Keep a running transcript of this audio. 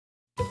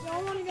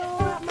want to go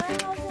at my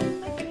house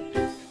and make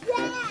it.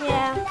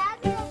 Yeah.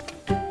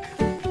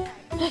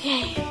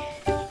 Okay.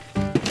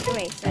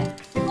 Erase it.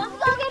 Let's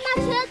go get my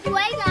kids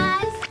away,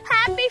 guys.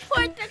 Happy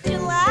 4th of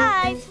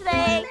July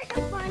today. Make a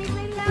funny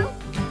video.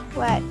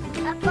 What?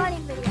 A funny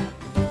video.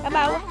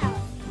 About? My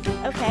house.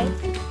 Okay.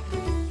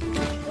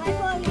 Like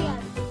all the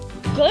others.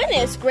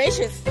 Goodness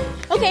gracious.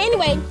 Okay,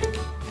 anyway.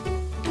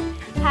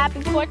 Happy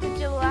 4th of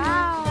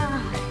July.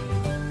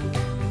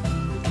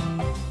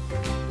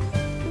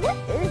 What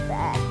is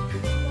that?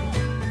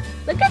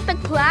 Look at the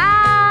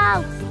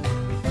clouds.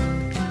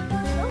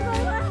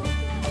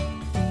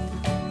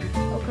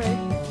 Okay.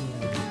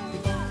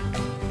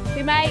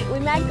 We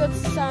might go to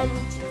some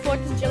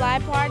 4th of July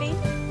party.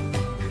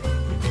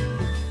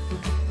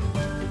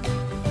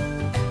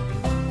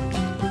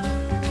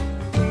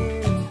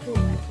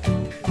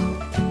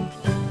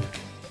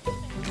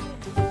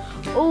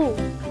 Oh,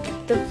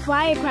 the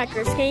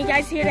firecrackers. Can you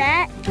guys hear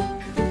that?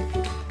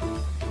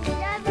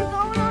 Yeah, they're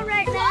going on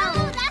right now.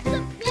 Oh, that's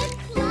a big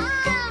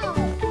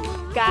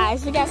cloud.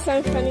 Guys, we got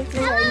something funny to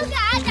Hello, say.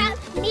 guys.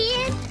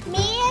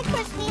 Me and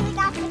Christina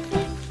got the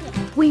fish.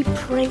 We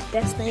pranked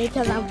Destiny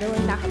because I'm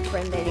really not her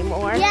friend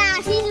anymore. Yeah,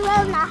 she's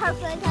really not her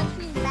friend because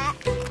she's mad.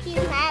 She's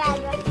mad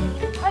at us.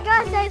 I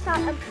gotta say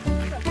something.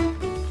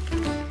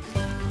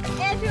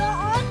 If you're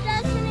on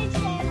Destiny's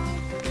channel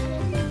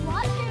and if you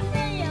watch your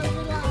videos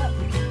a lot,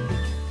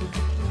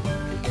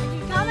 if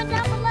you comment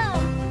down below,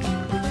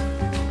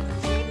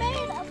 she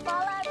made a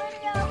Fallout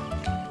video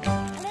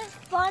and it's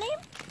funny,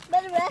 but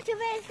the rest of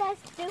it is so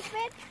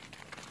stupid.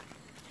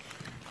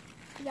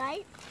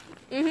 Right?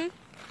 Mm-hmm.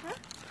 Huh?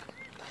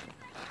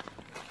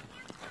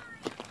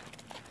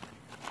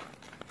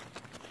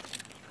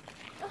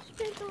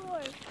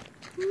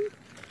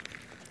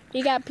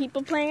 You got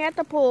people playing at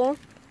the pool.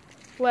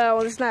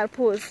 Well, it's not a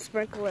pool, it's a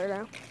sprinkler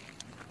now.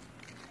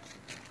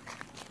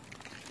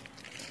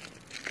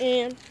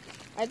 And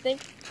I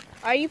think,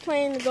 are you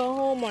planning to go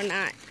home or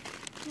not?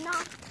 No.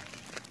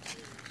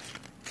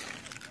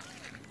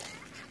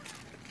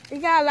 We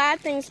got a lot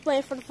of things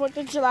planned for the 4th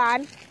of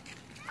July.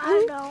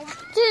 I know.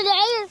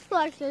 Today is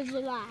 4th of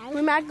July.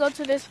 We might go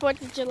to this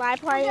 4th of July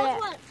party. Guess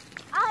what?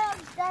 I'll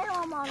stay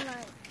home all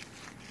night.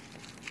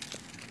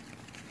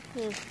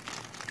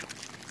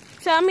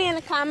 Tell me in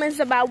the comments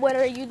about what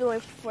are you doing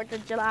for 4th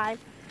of July.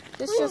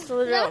 This is just a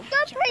little. Let's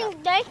go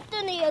bring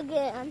Destiny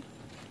again.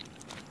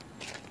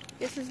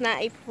 This is not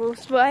April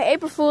Fool's, but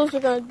April Fool's we're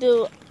gonna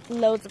do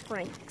loads of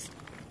pranks.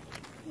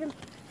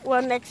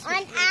 Well, next week.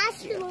 On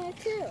Ashland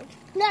too.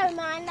 Never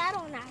mind, not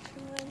on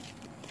Ashland.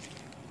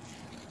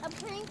 A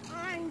prank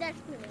on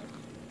Destiny.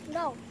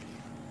 No.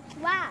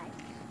 Why?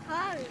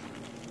 Hurry.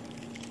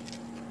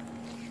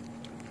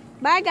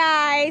 Bye,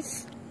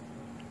 guys.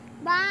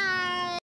 Bye.